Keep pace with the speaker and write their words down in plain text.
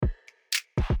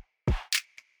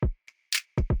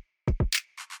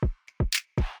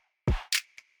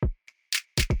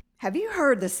Have you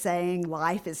heard the saying,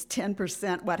 life is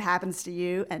 10% what happens to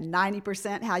you and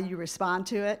 90% how you respond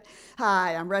to it?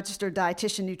 Hi, I'm registered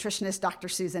dietitian nutritionist Dr.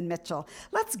 Susan Mitchell.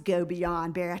 Let's go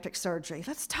beyond bariatric surgery.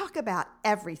 Let's talk about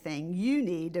everything you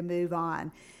need to move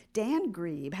on. Dan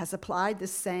Grebe has applied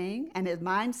this saying and his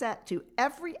mindset to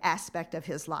every aspect of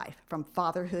his life, from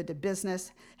fatherhood to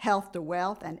business, health to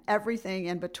wealth, and everything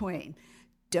in between.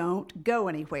 Don't go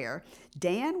anywhere.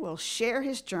 Dan will share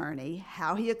his journey,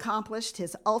 how he accomplished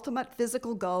his ultimate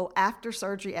physical goal after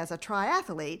surgery as a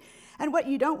triathlete, and what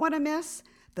you don't want to miss,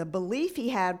 the belief he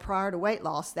had prior to weight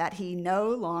loss that he no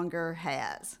longer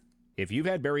has. If you've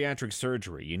had bariatric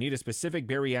surgery, you need a specific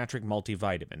bariatric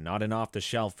multivitamin, not an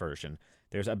off-the-shelf version.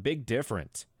 There's a big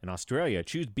difference. In Australia,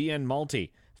 choose BN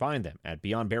Multi. Find them at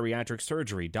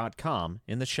beyondbariatricsurgery.com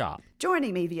in the shop.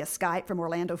 Joining me via Skype from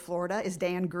Orlando, Florida is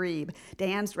Dan Grebe.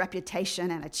 Dan's reputation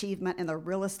and achievement in the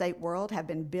real estate world have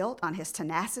been built on his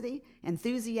tenacity,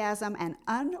 enthusiasm, and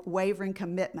unwavering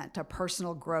commitment to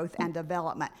personal growth and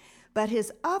development. But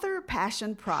his other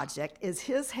passion project is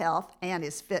his health and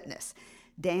his fitness.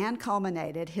 Dan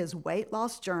culminated his weight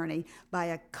loss journey by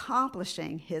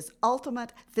accomplishing his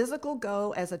ultimate physical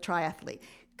goal as a triathlete,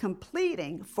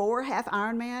 completing 4 half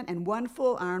Ironman and 1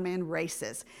 full Ironman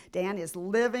races. Dan is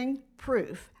living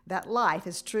proof that life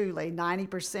is truly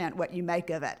 90% what you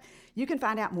make of it. You can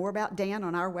find out more about Dan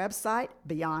on our website,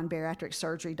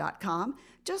 beyondbariatricsurgery.com.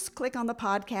 Just click on the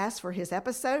podcast for his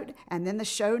episode and then the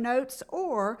show notes,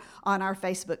 or on our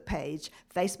Facebook page,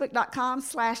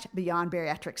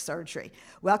 facebook.com/beyondbariatricsurgery.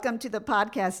 Welcome to the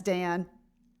podcast, Dan.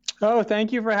 Oh,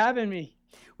 thank you for having me.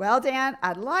 Well, Dan,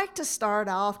 I'd like to start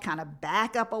off, kind of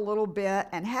back up a little bit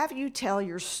and have you tell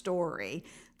your story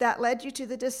that led you to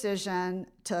the decision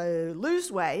to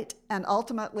lose weight and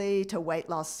ultimately to weight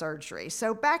loss surgery.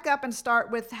 So back up and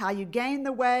start with how you gained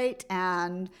the weight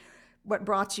and what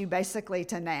brought you basically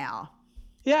to now.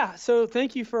 Yeah, so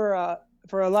thank you for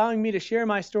allowing me to share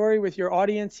my story with your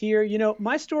audience here. You know,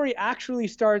 my story actually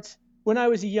starts when I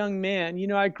was a young man. You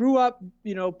know, I grew up,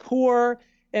 poor,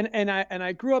 and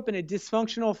I grew up in a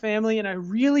dysfunctional family, and I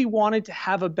really wanted to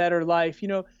have a better life. You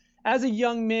know, as a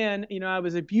young man, I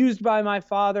was abused by my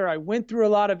father. I went through a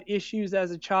lot of issues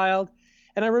as a child.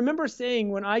 And I remember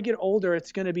saying, when I get older,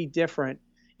 it's going to be different.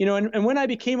 And when I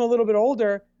became a little bit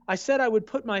older, I said I would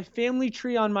put my family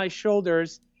tree on my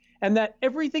shoulders and that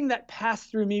everything that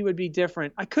passed through me would be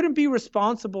different. I couldn't be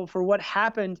responsible for what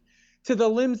happened to the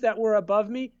limbs that were above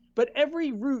me, but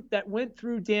every root that went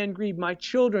through Dan Grebe, my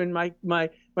children, my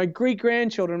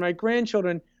great-grandchildren, my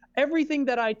grandchildren, everything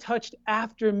that I touched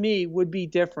after me would be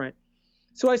different.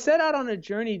 So I set out on a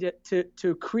journey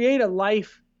to create a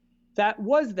life that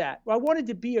was that. I wanted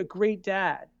to be a great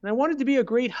dad, and I wanted to be a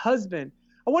great husband.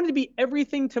 I wanted to be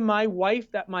everything to my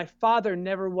wife that my father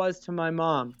never was to my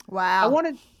mom. Wow.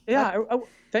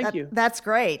 Thank you. That's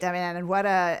great. I mean, and what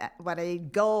a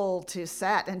goal to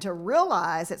set and to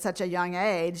realize at such a young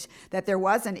age that there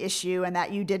was an issue and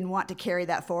that you didn't want to carry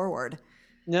that forward.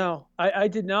 No, I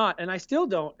did not, and I still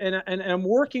don't, and I'm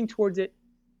working towards it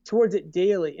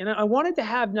daily. And I wanted to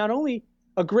have not only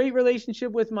a great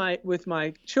relationship with my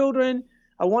children,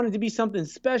 I wanted to be something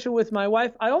special with my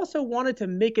wife. I also wanted to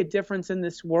make a difference in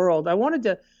this world. I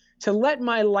wanted to let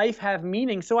my life have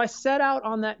meaning. So I set out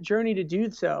on that journey to do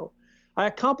so. I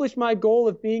accomplished my goal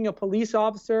of being a police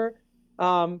officer,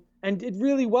 and did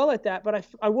really well at that. But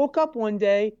I woke up one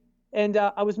day, and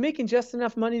I was making just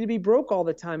enough money to be broke all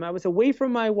the time. I was away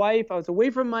from my wife. I was away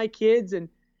from my kids. And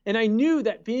I knew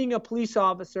that being a police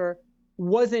officer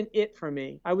wasn't it for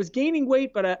me. I was gaining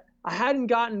weight, but I hadn't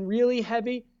gotten really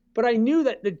heavy. But I knew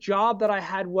that the job that I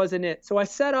had wasn't it. So I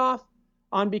set off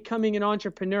on becoming an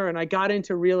entrepreneur, and I got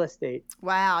into real estate.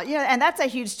 Wow. Yeah, and that's a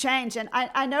huge change. And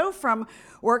I know from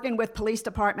working with police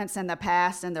departments in the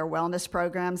past and their wellness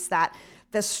programs that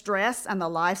the stress and the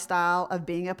lifestyle of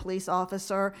being a police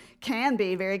officer can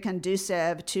be very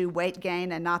conducive to weight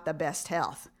gain and not the best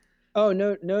health. Oh,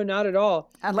 no, not at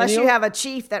all. Unless you have a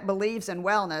chief that believes in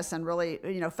wellness and really,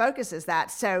 focuses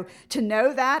that. So to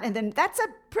know that, and then that's a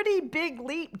pretty big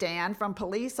leap, Dan, from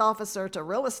police officer to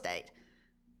real estate.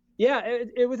 Yeah,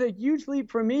 it was a huge leap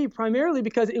for me, primarily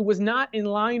because it was not in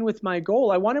line with my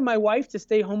goal. I wanted my wife to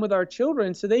stay home with our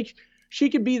children so she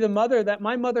could be the mother that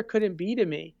my mother couldn't be to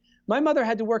me. My mother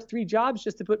had to work 3 jobs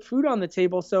just to put food on the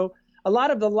table. So a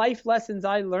lot of the life lessons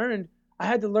I learned, I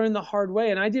had to learn the hard way,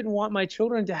 and I didn't want my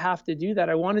children to have to do that.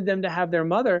 I wanted them to have their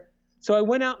mother. So I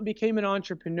went out and became an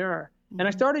entrepreneur. Mm-hmm. And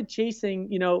I started chasing,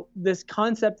 this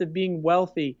concept of being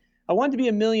wealthy. I wanted to be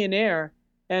a millionaire.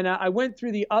 And I went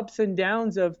through the ups and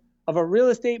downs of a real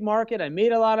estate market. I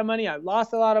made a lot of money. I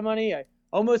lost a lot of money. I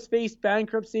almost faced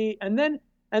bankruptcy. And then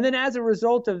And then as a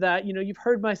result of that, you've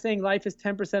heard my saying, life is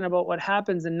 10% about what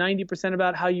happens and 90%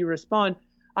 about how you respond.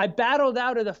 I battled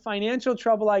out of the financial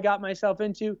trouble I got myself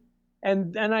into,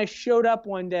 and then I showed up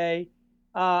one day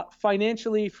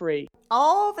financially free.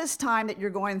 All this time that you're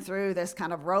going through this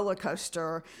kind of roller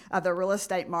coaster of the real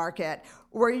estate market,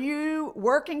 were you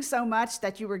working so much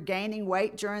that you were gaining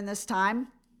weight during this time?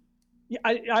 Yeah,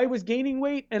 I was gaining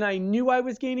weight, and I knew I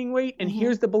was gaining weight. And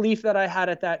here's the belief that I had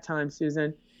at that time,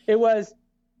 Susan. It was,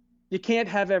 you can't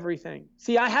have everything.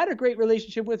 See, I had a great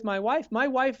relationship with my wife. My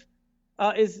wife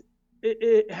has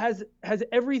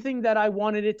everything that I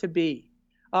wanted it to be.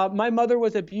 My mother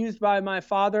was abused by my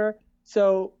father,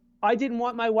 so I didn't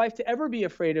want my wife to ever be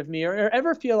afraid of me or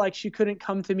ever feel like she couldn't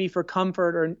come to me for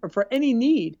comfort or for any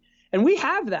need. And we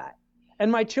have that. And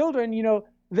my children,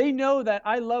 they know that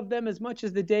I love them as much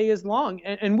as the day is long.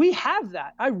 And we have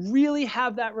that. I really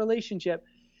have that relationship.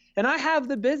 And I have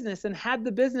the business and had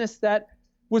the business that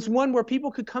was one where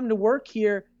people could come to work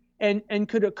here and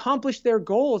could accomplish their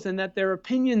goals, and that their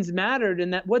opinions mattered,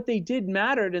 and that what they did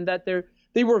mattered, and that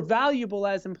they were valuable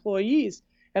as employees.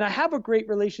 And I have a great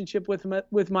relationship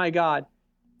with my God.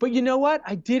 But you know what?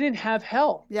 I didn't have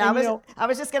health. Yeah, and, I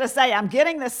was just going to say, I'm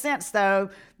getting the sense, though,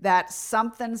 that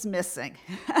something's missing.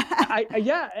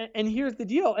 And here's the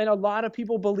deal. And a lot of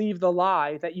people believe the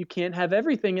lie that you can't have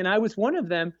everything. And I was one of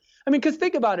them. I mean, because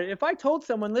think about it. If I told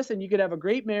someone, listen, you could have a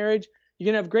great marriage, you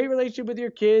can have a great relationship with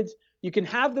your kids, you can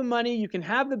have the money, you can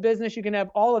have the business, you can have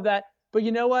all of that. But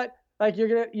you know what? Like you're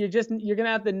gonna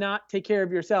have to not take care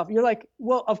of yourself. You're like,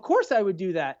 well, of course I would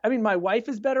do that. I mean, my wife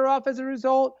is better off as a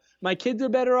result. My kids are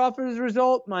better off as a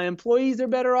result. My employees are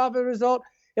better off as a result.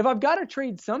 If I've got to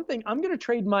trade something, I'm going to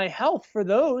trade my health for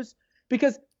those,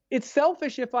 because it's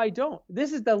selfish if I don't.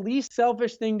 This is the least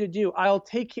selfish thing to do. I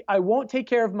won't take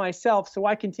care of myself so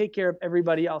I can take care of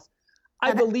everybody else.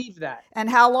 I believe that. And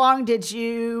how long did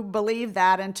you believe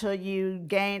that until you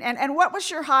gained? And what was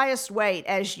your highest weight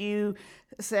as you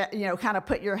kind of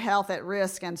put your health at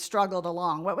risk and struggled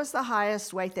along? What was the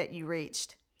highest weight that you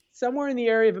reached? Somewhere in the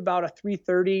area of about a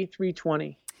 330,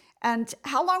 320. And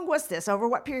how long was this? Over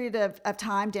what period of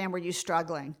time, Dan, were you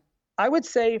struggling? I would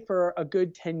say for a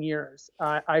good 10 years,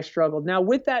 I struggled. Now,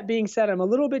 with that being said, I'm a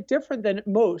little bit different than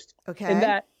most in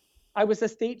that I was a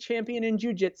state champion in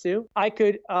jiu-jitsu. I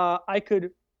could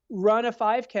run a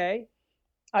 5K.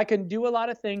 I could do a lot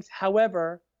of things.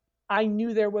 However, I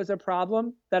knew there was a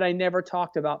problem that I never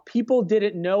talked about. People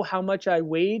didn't know how much I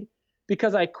weighed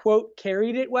because I, quote,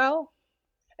 carried it well,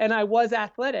 and I was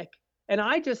athletic. And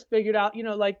I just figured out,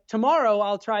 like tomorrow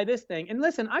I'll try this thing. And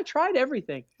listen, I tried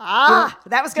everything. That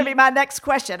was going to be my next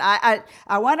question. I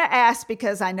want to ask,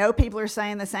 because I know people are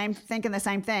thinking the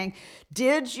same thing.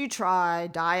 Did you try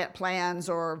diet plans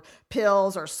or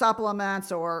pills or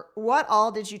supplements, or what all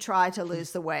did you try to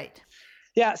lose the weight?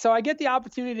 Yeah, so I get the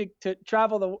opportunity to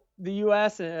travel the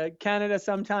U.S. and Canada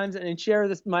sometimes and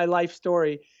share my life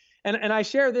story. And I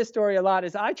share this story a lot,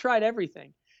 is I tried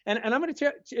everything. And I'm going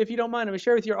to, if you don't mind, I'm going to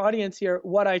share with your audience here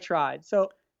what I tried. So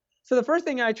the first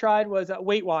thing I tried was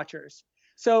Weight Watchers.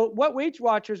 So what Weight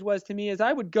Watchers was to me is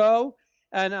I would go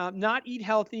and not eat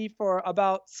healthy for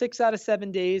about 6 out of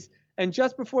 7 days. And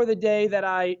just before the day that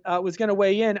I was going to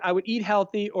weigh in, I would eat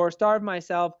healthy or starve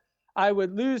myself. I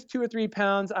would lose 2 or 3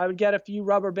 pounds. I would get a few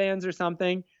rubber bands or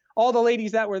something. All the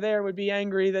ladies that were there would be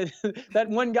angry that that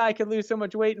one guy could lose so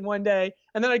much weight in one day.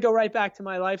 And then I'd go right back to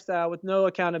my lifestyle with no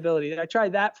accountability. I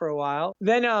tried that for a while.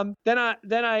 Then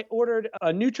I ordered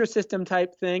a Nutrisystem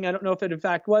type thing. I don't know if it in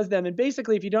fact was them. And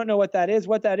basically, if you don't know what that is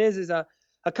a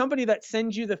company that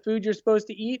sends you the food you're supposed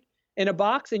to eat in a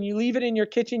box, and you leave it in your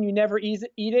kitchen. You never eat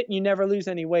it, and you never lose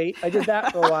any weight. I did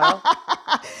that for a while.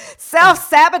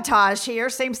 Self-sabotage here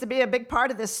seems to be a big part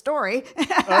of this story.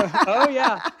 Oh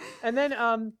yeah. And then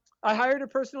I hired a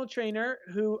personal trainer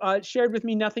who shared with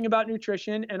me nothing about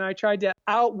nutrition, and I tried to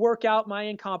outwork out my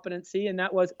incompetency, and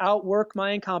that was outwork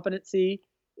my incompetency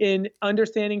in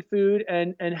understanding food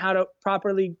and how to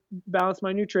properly balance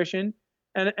my nutrition,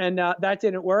 and that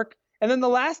didn't work. And then the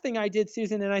last thing I did,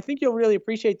 Susan, and I think you'll really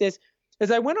appreciate this, is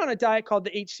I went on a diet called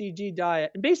the HCG diet.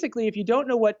 And basically, if you don't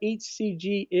know what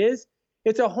HCG is,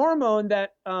 it's a hormone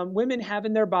that women have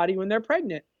in their body when they're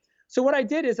pregnant. So what I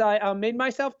did is I made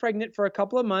myself pregnant for a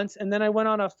couple of months, and then I went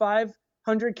on a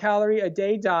 500 calorie a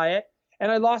day diet,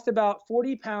 and I lost about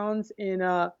 40 pounds in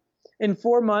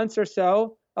 4 months or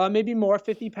so, maybe more,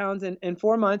 50 pounds in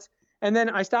 4 months. And then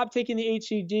I stopped taking the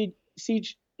HCG,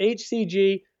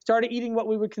 started eating what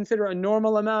we would consider a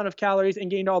normal amount of calories,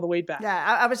 and gained all the weight back.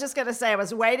 Yeah, I was just going to say, I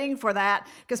was waiting for that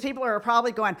because people are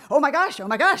probably going, oh my gosh,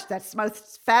 that's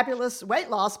most fabulous weight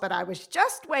loss. But I was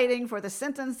just waiting for the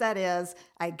sentence that is,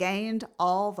 I gained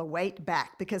all the weight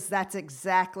back, because that's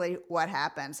exactly what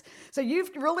happens. So you've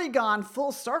really gone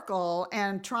full circle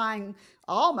and trying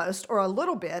almost or a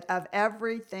little bit of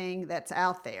everything that's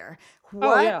out there.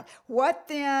 What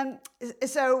then?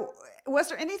 So was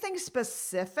there anything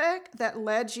specific that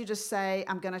led you to say,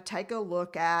 I'm going to take a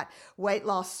look at weight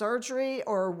loss surgery,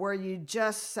 or were you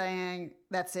just saying,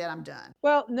 that's it, I'm done?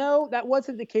 Well, no, that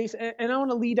wasn't the case. And I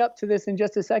want to lead up to this in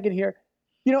just a second here.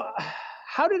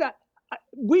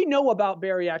 We know about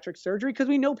bariatric surgery because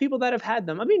we know people that have had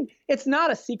them. I mean, it's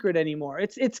not a secret anymore.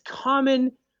 It's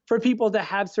common for people to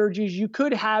have surgeries. You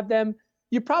could have them.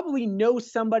 You probably know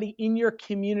somebody in your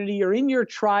community or in your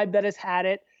tribe that has had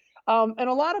it. And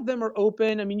a lot of them are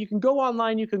open. I mean, you can go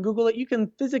online, you can Google it, you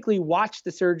can physically watch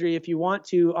the surgery if you want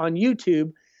to on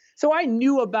YouTube. So I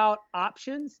knew about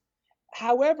options.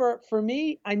 However, for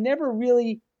me, I never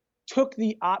really took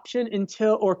the option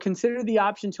considered the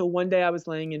option until one day I was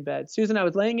laying in bed. Susan, I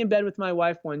was laying in bed with my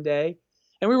wife one day,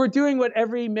 and we were doing what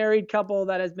every married couple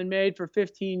that has been married for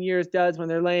 15 years does when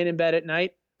they're laying in bed at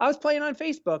night. I was playing on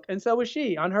Facebook, and so was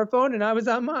she on her phone, and I was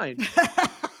on mine.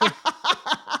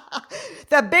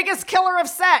 The biggest killer of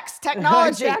sex,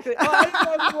 technology. Exactly. Oh, I didn't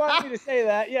know if you wanted me to say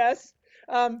that. Yes.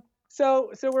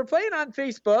 So we're playing on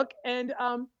Facebook, and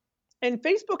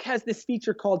Facebook has this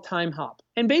feature called Time Hop.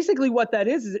 And basically what that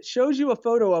is it shows you a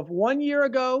photo of 1 year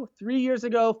ago, 3 years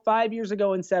ago, 5 years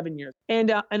ago, and 7 years.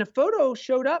 And a photo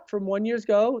showed up from 1 year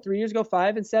ago, 3 years ago,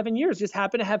 5 and 7 years. Just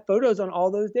happened to have photos on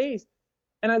all those days.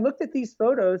 And I looked at these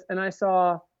photos and I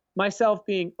saw myself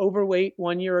being overweight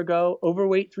 1 year ago,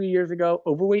 overweight 3 years ago,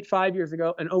 overweight 5 years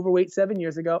ago, and overweight 7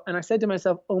 years ago. And I said to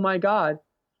myself, oh my God,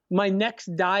 my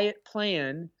next diet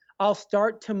plan, I'll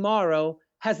start tomorrow,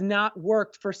 has not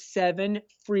worked for 7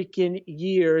 freaking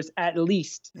years at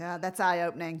least. Yeah, that's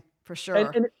eye-opening for sure.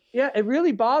 And yeah, it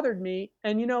really bothered me.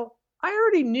 And I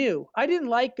already knew I didn't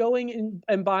like going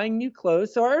and buying new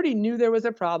clothes. So I already knew there was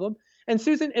a problem. And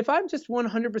Susan, if I'm just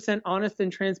 100% honest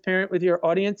and transparent with your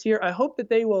audience here, I hope that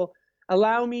they will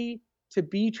allow me to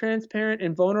be transparent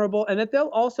and vulnerable, and that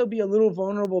they'll also be a little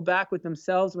vulnerable back with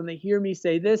themselves when they hear me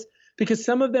say this, because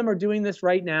some of them are doing this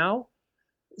right now.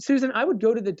 Susan, I would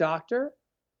go to the doctor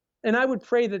and I would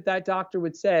pray that that doctor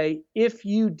would say, if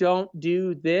you don't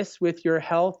do this with your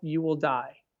health, you will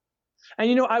die.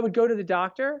 And I would go to the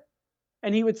doctor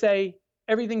and he would say,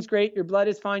 everything's great. Your blood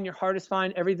is fine. Your heart is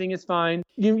fine. Everything is fine.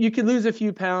 You could lose a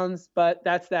few pounds, but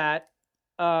that's that.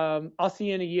 I'll see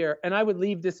you in a year. And I would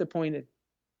leave disappointed.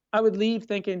 I would leave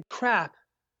thinking, crap,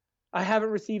 I haven't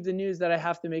received the news that I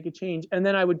have to make a change. And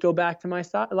then I would go back to my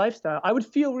lifestyle. I would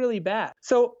feel really bad.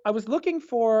 So I was looking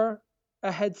for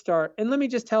a head start. And let me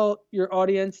just tell your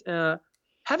audience,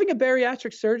 having a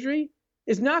bariatric surgery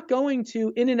is not going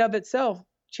to, in and of itself,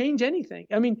 change anything.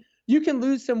 I mean, you can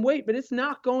lose some weight, but it's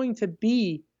not going to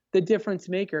be the difference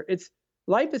maker.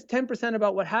 Life is 10%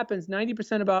 about what happens,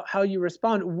 90% about how you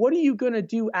respond. What are you going to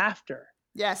do after?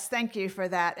 Yes, thank you for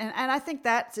that. And I think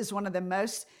that is one of the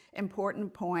most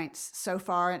important points so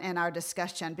far in our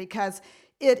discussion, because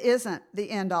it isn't the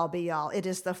end all be all. It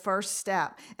is the first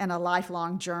step in a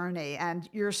lifelong journey. And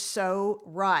you're so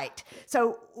right.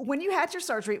 So when you had your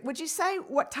surgery, would you say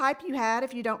what type you had,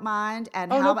 if you don't mind,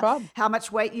 and how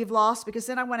much weight you've lost? Because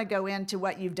then I want to go into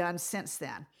what you've done since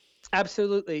then.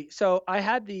 Absolutely. So I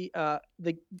had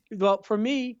well, for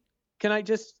me, can I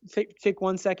just take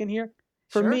 1 second here?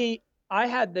 For me, I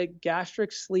had the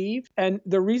gastric sleeve. And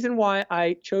the reason why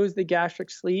I chose the gastric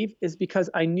sleeve is because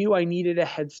I knew I needed a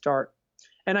head start.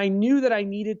 And I knew that I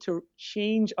needed to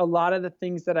change a lot of the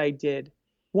things that I did.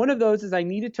 One of those is I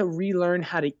needed to relearn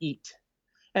how to eat.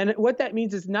 And what that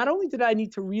means is not only did I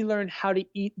need to relearn how to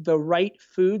eat the right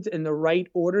foods in the right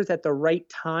orders at the right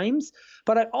times,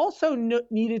 but I also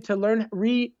needed to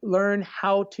relearn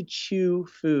how to chew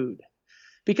food.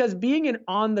 Because being an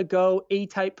on-the-go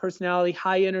A-type personality,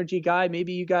 high-energy guy,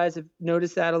 maybe you guys have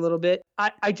noticed that a little bit,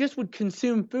 I just would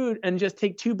consume food and just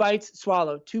take 2 bites,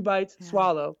 swallow, 2 bites,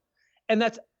 swallow. And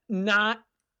that's not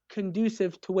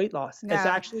conducive to weight loss. No. It's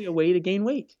actually a way to gain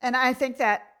weight. And I think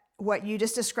that what you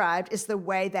just described is the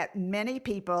way that many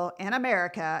people in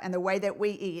America and the way that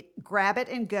we eat, grab it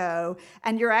and go,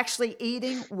 and you're actually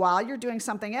eating while you're doing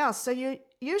something else. So you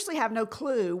usually have no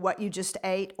clue what you just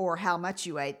ate or how much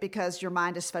you ate because your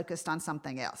mind is focused on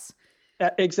something else.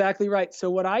 Exactly right. So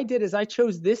what I did is I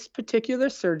chose this particular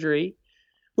surgery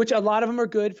which a lot of them are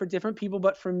good for different people,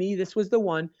 but for me, this was the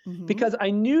one Mm-hmm. because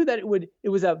I knew that it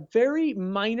was a very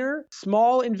minor,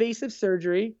 small invasive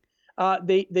surgery.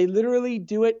 They literally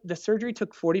do it. The surgery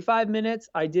took 45 minutes.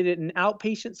 I did it in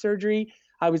outpatient surgery.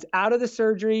 I was out of the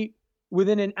surgery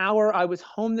within an hour. I was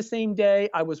home the same day.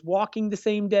 I was walking the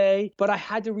same day, but I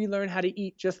had to relearn how to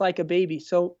eat just like a baby.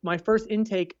 So my first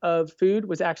intake of food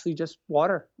was actually just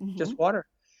water, just water.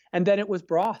 And then it was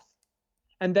broth.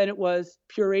 And then it was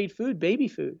pureed food, baby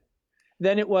food.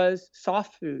 Then it was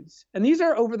soft foods. And these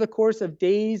are over the course of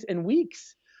days and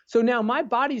weeks. So now my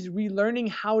body's relearning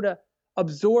how to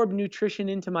absorb nutrition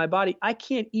into my body. I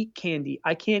can't eat candy.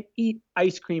 I can't eat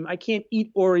ice cream. I can't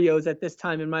eat Oreos at this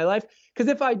time in my life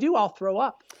because if I do, I'll throw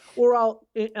up or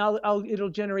it'll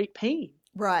generate pain.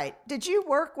 Right. Did you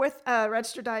work with a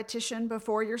registered dietitian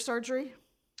before your surgery?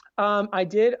 I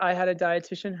did. I had a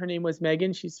dietitian. Her name was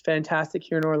Megan. She's fantastic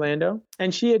here in Orlando.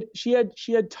 And she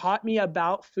had taught me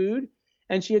about food,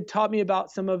 and she had taught me about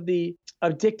some of the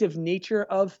addictive nature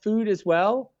of food as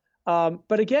well.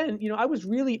 But again, I was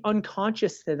really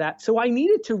unconscious to that. So I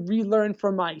needed to relearn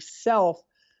for myself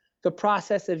the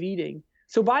process of eating.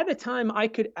 So by the time I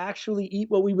could actually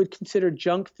eat what we would consider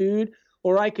junk food,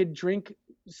 or I could drink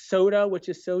soda, which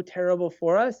is so terrible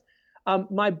for us,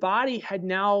 my body had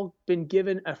now been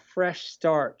given a fresh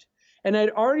start. And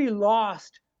I'd already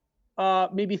lost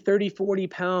maybe 30, 40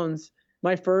 pounds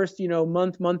my first,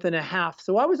 month and a half.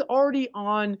 So I was already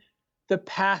on the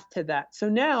path to that. So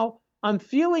now I'm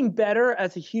feeling better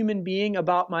as a human being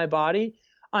about my body.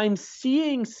 I'm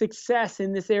seeing success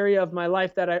in this area of my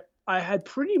life that I had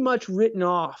pretty much written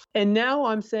off. And now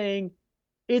I'm saying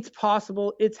it's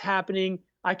possible, it's happening.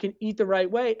 I can eat the right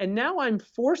way. And now I'm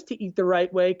forced to eat the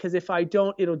right way because if I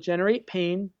don't, it'll generate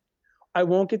pain. I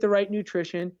won't get the right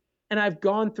nutrition. And I've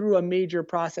gone through a major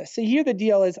process. So here the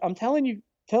deal is, I'm telling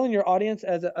your audience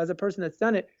as a person that's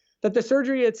done it, that the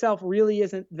surgery itself really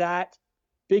isn't that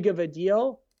big of a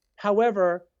deal.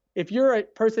 However, if you're a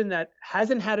person that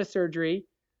hasn't had a surgery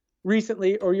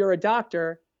recently, or you're a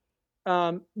doctor,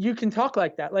 you can talk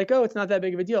like that, like, oh, it's not that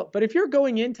big of a deal. But if you're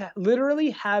going in to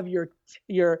literally have your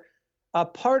a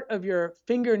part of your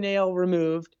fingernail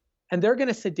removed, and they're going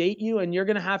to sedate you, and you're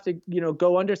going to have to,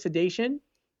 go under sedation,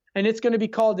 and it's going to be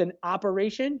called an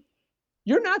operation,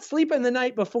 you're not sleeping the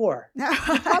night before.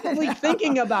 You're probably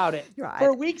thinking about it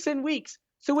for weeks and weeks.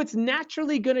 So it's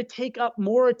naturally going to take up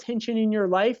more attention in your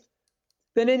life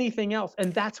than anything else.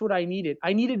 And that's what I needed.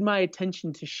 I needed my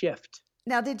attention to shift.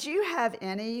 Now, did you have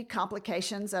any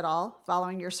complications at all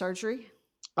following your surgery?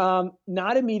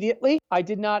 Not immediately. I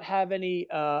did not have any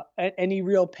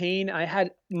real pain. I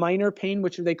had minor pain,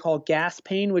 which they call gas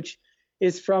pain, which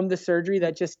is from the surgery,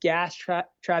 that just gas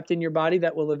trapped in your body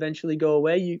that will eventually go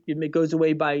away. It goes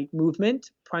away by movement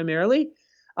primarily.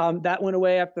 That went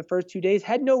away after the first 2 days.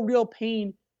 Had no real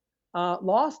pain.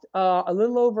 Lost a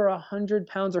little over 100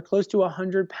 pounds or close to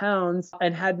 100 pounds,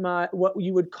 and had what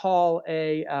you would call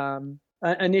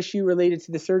an issue related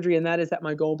to the surgery, and that is that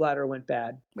my gallbladder went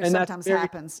bad. Which and sometimes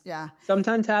happens, yeah.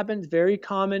 Sometimes happens, very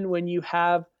common when you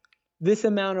have this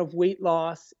amount of weight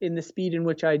loss in the speed in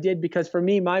which I did, because for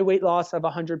me, my weight loss of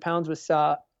 100 pounds was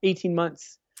 18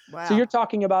 months. Wow. So you're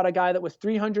talking about a guy that was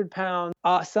 300 pounds,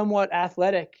 somewhat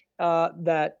athletic,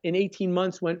 that in 18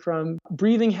 months went from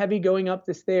breathing heavy going up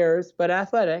the stairs, but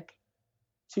athletic,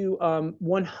 to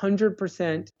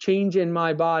 100% change in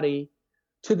my body,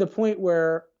 to the point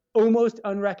where almost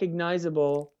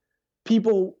unrecognizable.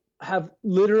 People have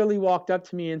literally walked up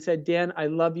to me and said, Dan, I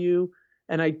love you,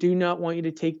 and I do not want you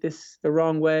to take this the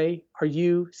wrong way. Are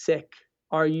you sick?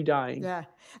 Are you dying? Yeah.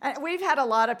 And we've had a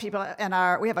lot of people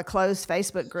we have a closed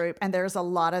Facebook group, and there's a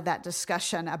lot of that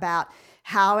discussion about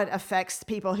how it affects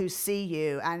people who see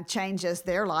you and changes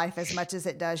their life as much as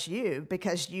it does you,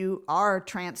 because you are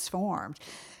transformed.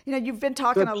 You've been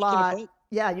talking a lot.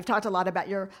 Yeah, you've talked a lot about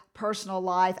your personal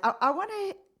life. I want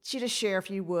you to share,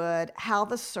 if you would, how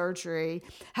the surgery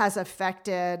has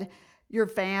affected your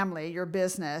family, your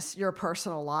business, your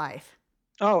personal life.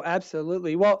 Oh,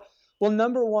 absolutely. Well,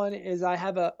 number one is I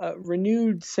have a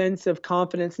renewed sense of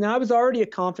confidence. Now, I was already a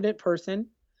confident person,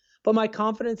 but my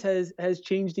confidence has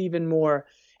changed even more.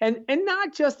 And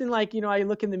not just in I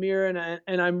look in the mirror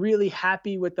and I'm really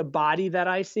happy with the body that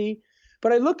I see,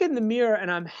 but I look in the mirror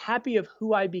and I'm happy of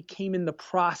who I became in the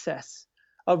process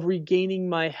of regaining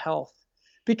my health.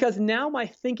 Because now my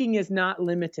thinking is not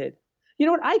limited. You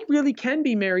know what? I really can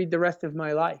be married the rest of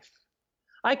my life.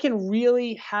 I can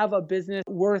really have a business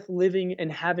worth living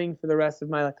and having for the rest of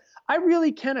my life. I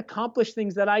really can accomplish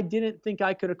things that I didn't think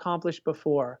I could accomplish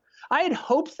before. I had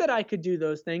hopes that I could do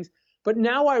those things, but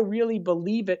now I really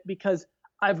believe it because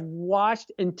I've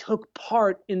watched and took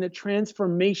part in the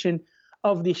transformation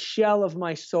of the shell of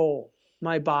my soul,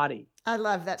 my body. I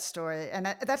love that story.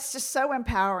 And that's just so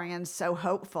empowering and so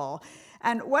hopeful.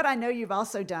 And what I know you've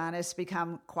also done is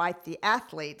become quite the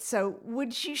athlete. So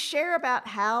would you share about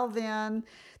how then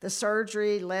the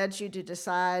surgery led you to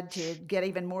decide to get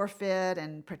even more fit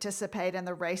and participate in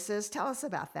the races? Tell us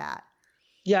about that.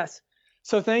 Yes.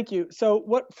 So thank you. So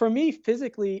what for me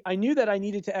physically, I knew that I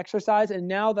needed to exercise. And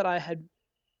now that I had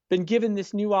been given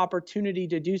this new opportunity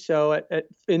to do so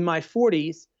in my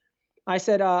 40s, I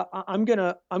said, I'm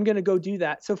gonna go do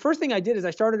that. So first thing I did is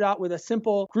I started out with a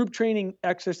simple group training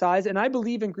exercise. And I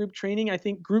believe in group training. I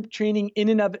think group training in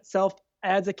and of itself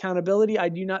adds accountability. I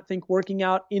do not think working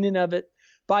out in and of it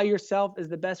by yourself is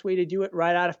the best way to do it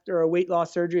right after a weight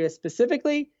loss surgery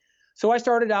specifically. So I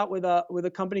started out with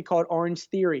a company called Orange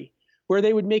Theory, where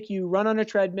they would make you run on a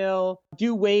treadmill,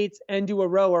 do weights, and do a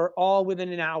rower all within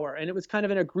an hour. And it was kind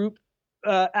of in a group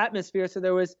atmosphere. So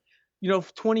there was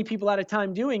 20 people at a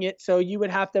time doing it. So you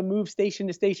would have to move station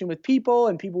to station with people,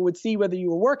 and people would see whether you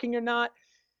were working or not.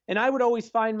 And I would always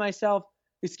find myself,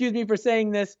 excuse me for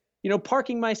saying this,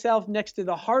 parking myself next to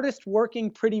the hardest working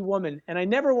pretty woman. And I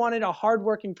never wanted a hard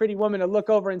working pretty woman to look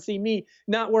over and see me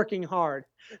not working hard.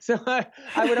 So I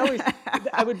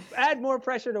would add more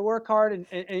pressure to work hard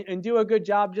and do a good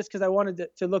job just because I wanted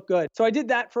to look good. So I did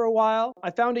that for a while.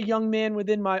 I found a young man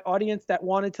within my audience that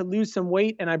wanted to lose some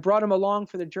weight, and I brought him along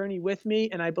for the journey with me.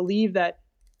 And I believe that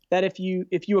if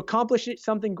you accomplish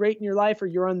something great in your life, or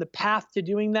you're on the path to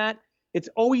doing that, it's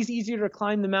always easier to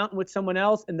climb the mountain with someone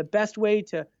else. And the best way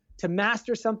to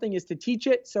master something is to teach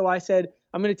it. So I said,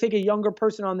 I'm going to take a younger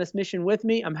person on this mission with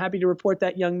me. I'm happy to report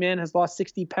that young man has lost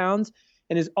 60 pounds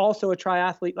and is also a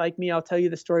triathlete like me. I'll tell you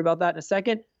the story about that in a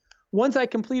second. Once I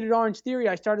completed Orange Theory,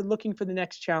 I started looking for the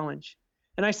next challenge.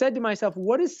 And I said to myself,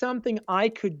 what is something I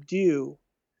could do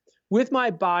with my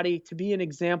body to be an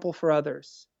example for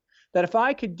others? That if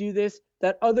I could do this,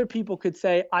 that other people could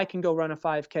say, I can go run a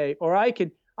 5K, or I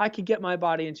could get my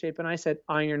body in shape. And I said,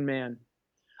 Ironman.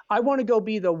 I want to go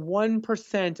be the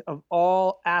 1% of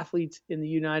all athletes in the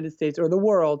United States or the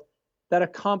world that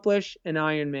accomplish an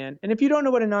Ironman. And if you don't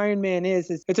know what an Ironman is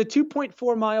it's a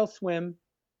 2.4 mile swim.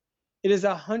 It is a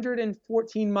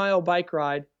 114 mile bike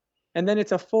ride. And then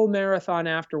it's a full marathon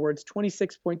afterwards,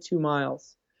 26.2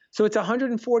 miles. So it's a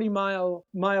 140 mile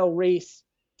race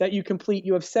that you complete.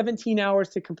 You have 17 hours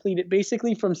to complete it,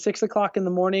 basically from 6 o'clock in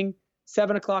the morning,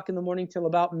 7 o'clock in the morning till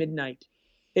about midnight.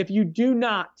 If you do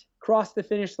not cross the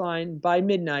finish line by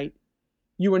midnight,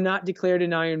 you are not declared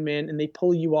an Ironman, and they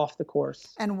pull you off the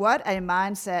course. And what a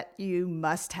mindset you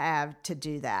must have to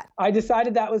do that. I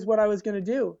decided that was what I was going to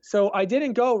do. So I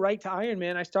didn't go right to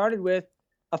Ironman. I started with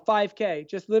a 5K,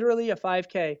 just literally a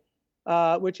 5K,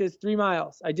 which is 3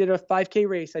 miles. I did a 5K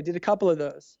race. I did a couple of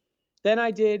those. Then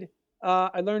I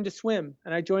learned to swim,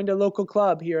 and I joined a local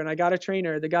club here, and I got a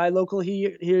trainer. The guy local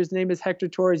here, his name is Hector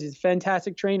Torres. He's a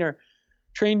fantastic trainer.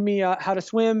 Trained me how to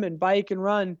swim and bike and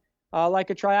run like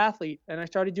a triathlete. And I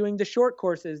started doing the short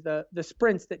courses, the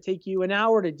sprints that take you an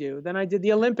hour to do. Then I did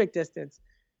the Olympic distance.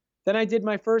 Then I did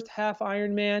my first half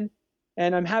Ironman.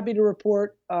 And I'm happy to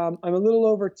report I'm a little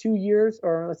over 2 years,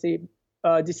 or let's see,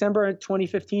 December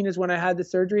 2015 is when I had the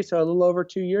surgery. So a little over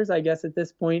 2 years, I guess, at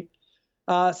this point,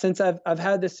 since I've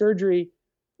had the surgery.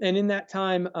 And in that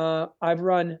time, I've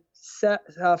run 5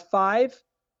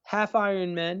 half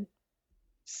Ironmen,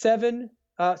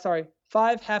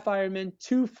 5 half Ironman,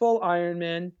 2 full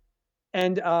Ironman,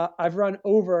 and I've run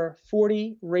over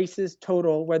 40 races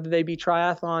total, whether they be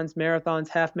triathlons, marathons,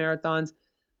 half marathons.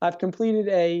 I've completed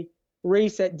a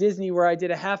race at Disney where I did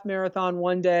a half marathon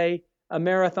one day, a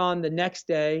marathon the next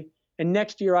day, and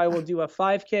next year I will do a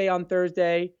 5K on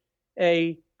Thursday,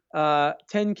 a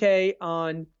 10K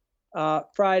on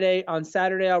Friday. On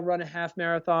Saturday, I'll run a half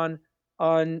marathon.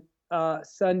 On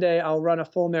Sunday, I'll run a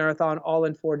full marathon, all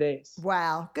in 4 days.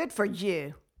 Wow. Good for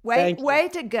you. Way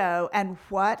to go. And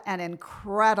what an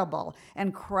incredible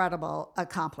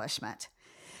accomplishment.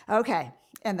 Okay.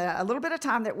 In a little bit of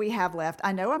time that we have left,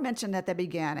 I know I mentioned at the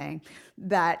beginning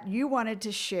that you wanted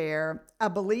to share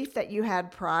a belief that you had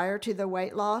prior to the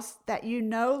weight loss that you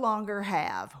no longer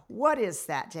have. What is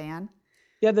that, Dan?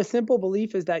 Yeah, the simple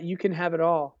belief is that you can have it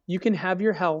all. You can have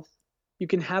your health. You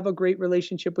can have a great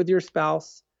relationship with your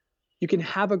spouse. You can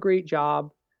have a great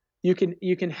job. You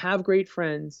can have great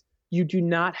friends. You do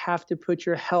not have to put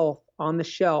your health on the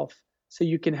shelf so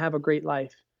you can have a great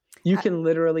life. You can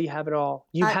literally have it all.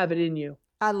 You have it in you.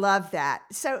 I love that.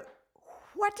 So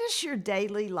what does your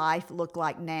daily life look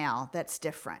like now that's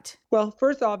different? Well,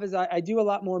 first off is I do a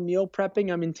lot more meal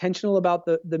prepping. I'm intentional about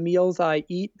the meals I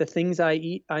eat, the things I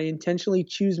eat. I intentionally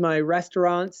choose my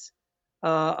restaurants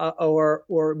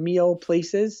or meal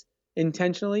places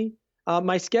intentionally.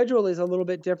 My schedule is a little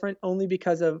bit different only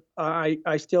because of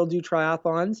I still do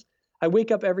triathlons. I wake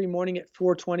up every morning at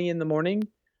 4:20 in the morning,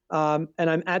 and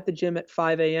I'm at the gym at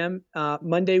 5 a.m.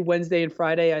 Monday, Wednesday, and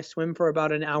Friday, I swim for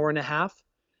about an hour and a half.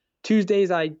 Tuesdays,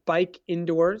 I bike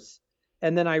indoors,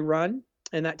 and then I run,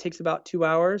 and that takes about 2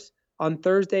 hours. On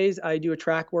Thursdays, I do a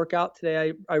track workout.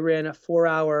 Today, I ran a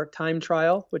 4-hour time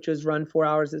trial, which is run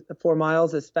 4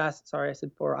 miles as fast. Sorry, I said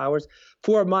 4 hours.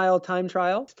 4-mile time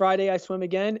trial. Friday, I swim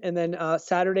again. And then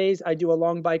Saturdays, I do a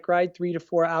long bike ride, 3 to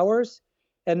 4 hours.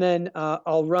 And then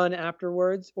I'll run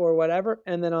afterwards or whatever.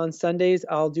 And then on Sundays,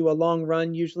 I'll do a long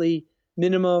run, usually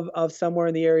minimum of somewhere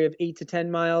in the area of 8 to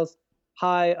 10 miles,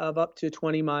 high of up to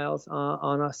 20 miles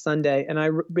on a Sunday. And I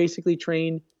basically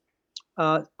train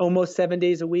almost 7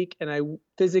 days a week, and I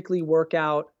physically work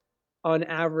out on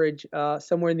average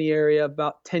somewhere in the area of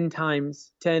about 10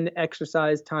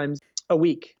 exercise times a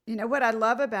week. You know what I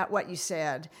love about what you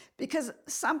said, because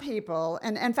some people,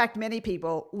 and in fact, many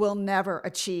people will never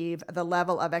achieve the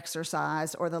level of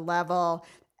exercise or the level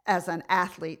as an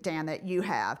athlete, Dan, that you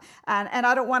have. And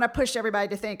I don't want to push everybody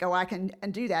to think, oh, I can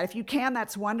do that. If you can,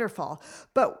 that's wonderful.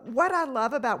 But what I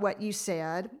love about what you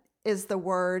said is the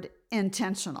word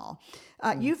intentional.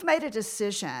 You've made a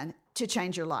decision to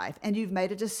change your life, and you've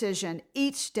made a decision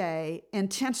each day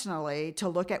intentionally to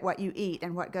look at what you eat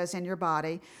and what goes in your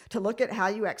body, to look at how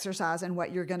you exercise and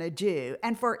what you're going to do.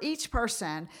 And for each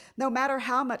person, no matter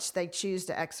how much they choose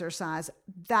to exercise,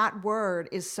 that word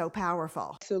is so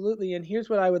powerful. Absolutely. And here's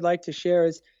what I would like to share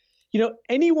is,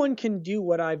 anyone can do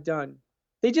what I've done.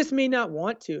 They just may not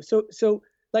want to. So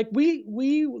like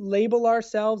we label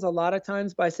ourselves a lot of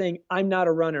times by saying, I'm not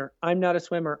a runner, I'm not a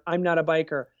swimmer, I'm not a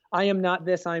biker, I am not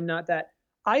this, I'm not that.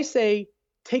 I say,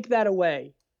 take that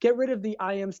away. Get rid of the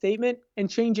I am statement and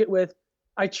change it with,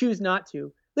 I choose not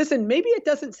to. Listen, maybe it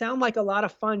doesn't sound like a lot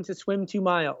of fun to swim 2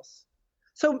 miles.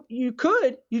 So you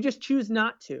just choose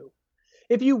not to.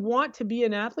 If you want to be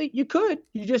an athlete, you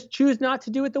just choose not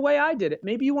to do it the way I did it.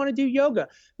 Maybe you want to do yoga.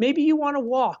 Maybe you want to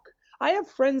walk. I have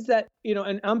friends that,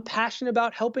 and I'm passionate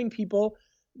about helping people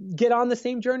get on the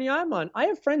same journey I'm on. I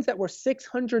have friends that were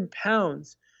 600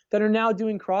 pounds that are now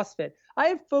doing CrossFit. I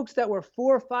have folks that were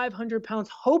 400 or 500 pounds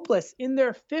hopeless in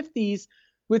their 50s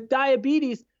with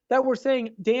diabetes that were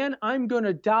saying, Dan, I'm going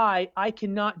to die. I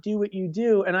cannot do what you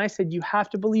do. And I said, you have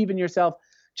to believe in yourself.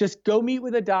 Just go meet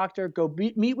with a doctor, go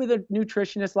meet with a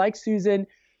nutritionist like Susan,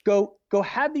 go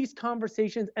have these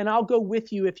conversations, and I'll go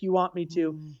with you if you want me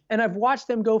to. And I've watched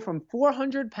them go from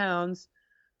 400 pounds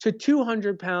to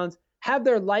 200 pounds, have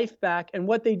their life back. And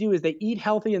what they do is they eat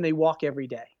healthy and they walk every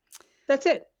day. That's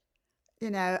it.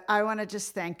 I want to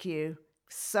just thank you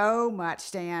so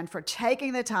much, Dan, for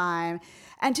taking the time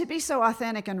and to be so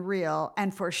authentic and real,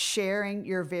 and for sharing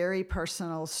your very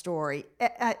personal story.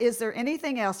 Is there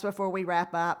anything else before we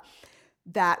wrap up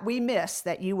that we missed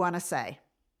that you want to say?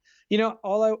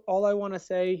 All I want to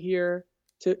say here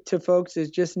to folks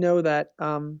is just know that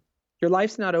your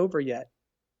life's not over yet.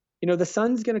 The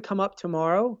sun's going to come up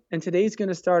tomorrow, and today's going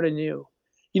to start anew.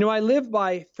 I live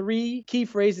by 3 key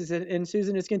phrases, and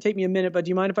Susan, it's going to take me a minute, but do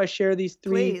you mind if I share these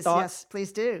 3 thoughts? Yes,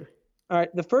 please do. All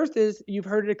right. The first is, you've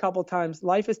heard it a couple times,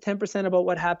 life is 10% about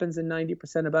what happens and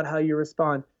 90% about how you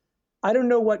respond. I don't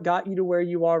know what got you to where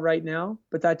you are right now,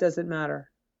 but that doesn't matter.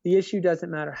 The issue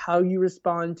doesn't matter. How you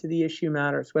respond to the issue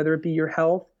matters, whether it be your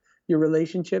health, your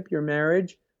relationship, your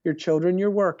marriage, your children,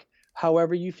 your work.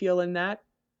 However you feel in that,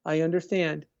 I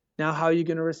understand. Now, how are you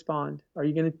going to respond? Are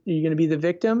you going to be the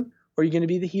victim? Or are you going to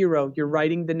be the hero? You're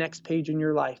writing the next page in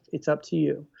your life. It's up to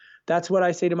you. That's what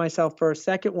I say to myself first.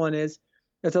 Second one is,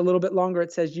 it's a little bit longer.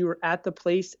 It says you were at the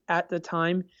place at the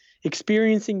time,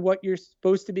 experiencing what you're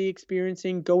supposed to be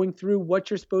experiencing, going through what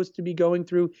you're supposed to be going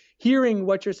through, hearing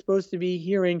what you're supposed to be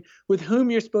hearing, with whom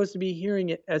you're supposed to be hearing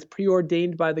it, as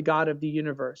preordained by the God of the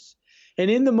universe. And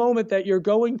in the moment that you're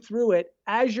going through it,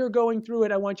 as you're going through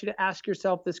it, I want you to ask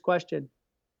yourself this question: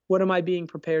 what am I being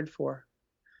prepared for?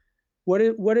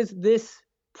 What is this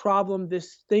problem,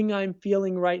 this thing I'm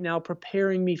feeling right now,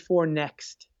 preparing me for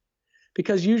next?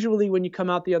 Because usually when you come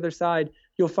out the other side,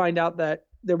 you'll find out that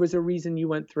there was a reason you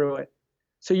went through it.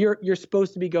 So you're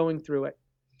supposed to be going through it.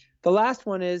 The last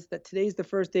one is that today's the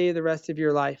first day of the rest of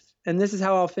your life. And this is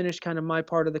how I'll finish kind of my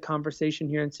part of the conversation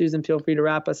here. And Susan, feel free to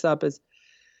wrap us up. Is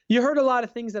you heard a lot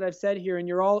of things that I've said here, and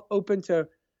you're all open to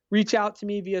reach out to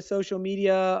me via social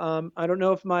media. I don't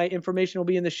know if my information will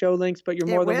be in the show links, but you're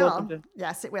more than welcome to.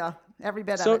 Yes, it will. Every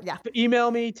bit So of it. Yeah. email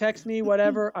me, text me,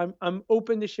 whatever. I'm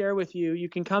open to share with you. You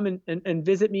can come and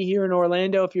visit me here in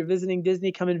Orlando. If you're visiting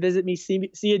Disney, come and visit me.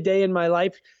 See a day in my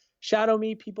life. Shadow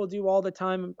me. People do all the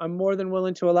time. I'm more than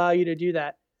willing to allow you to do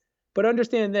that. But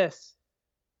understand this.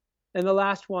 And the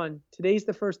last one, today's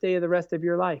the first day of the rest of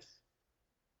your life.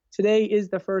 Today is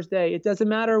the first day. It doesn't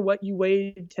matter what you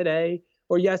weighed today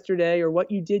or yesterday or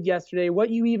what you did yesterday, what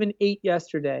you even ate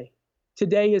yesterday.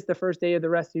 Today is the first day of the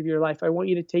rest of your life. I want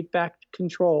you to take back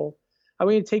control. I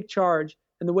want you to take charge.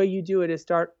 And the way you do it is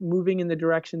start moving in the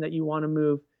direction that you want to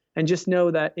move. And just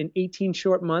know that in 18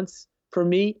 short months, for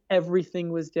me, everything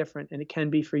was different. And it can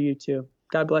be for you too.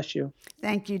 God bless you.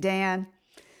 Thank you, Dan.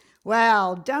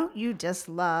 Well, don't you just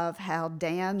love how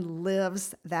Dan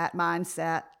lives that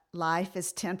mindset? Life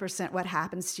is 10% what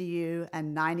happens to you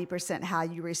and 90% how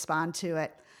you respond to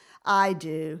it. I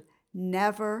do.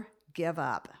 Never give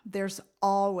up. There's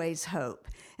always hope.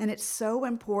 And it's so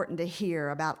important to hear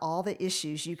about all the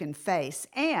issues you can face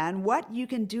and what you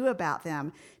can do about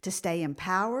them to stay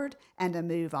empowered and to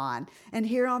move on. And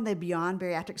here on the Beyond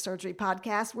Bariatric Surgery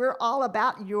podcast, we're all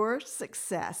about your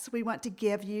success. We want to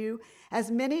give you as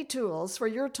many tools for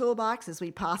your toolbox as we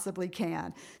possibly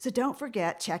can. So don't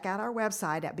forget, check out our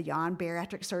website at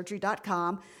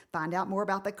beyondbariatricsurgery.com. Find out more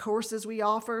about the courses we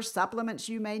offer, supplements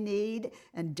you may need.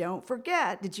 And don't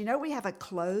forget, did you know we have a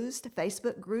closed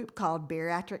Facebook group called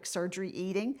Bariatric Surgery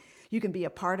Eating? You can be a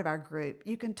part of our group.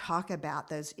 You can talk about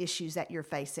those issues that you're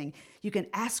facing. You can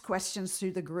ask questions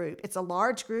through the group. It's a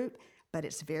large group, but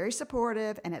it's very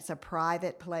supportive and it's a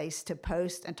private place to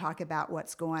post and talk about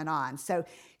what's going on. So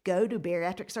go to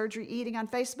Bariatric Surgery Eating on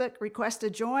Facebook, request to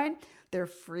join. They're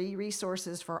free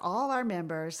resources for all our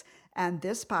members, and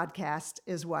this podcast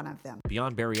is one of them.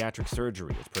 Beyond Bariatric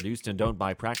Surgery is produced and owned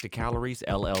by Practicalories,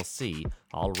 LLC,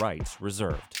 all rights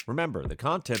reserved. Remember, the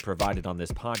content provided on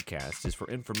this podcast is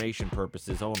for information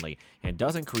purposes only and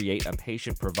doesn't create a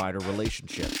patient-provider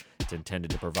relationship. It's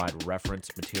intended to provide reference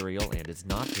material and is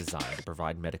not designed to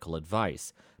provide medical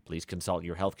advice. Please consult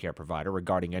your healthcare provider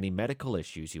regarding any medical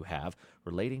issues you have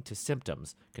relating to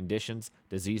symptoms, conditions,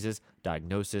 diseases,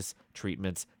 diagnosis,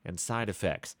 treatments, and side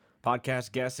effects.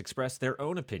 Podcast guests express their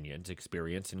own opinions,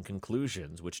 experience, and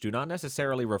conclusions, which do not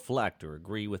necessarily reflect or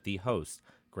agree with the host,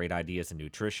 Great Ideas in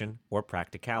Nutrition, or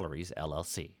Practicalories,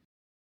 LLC.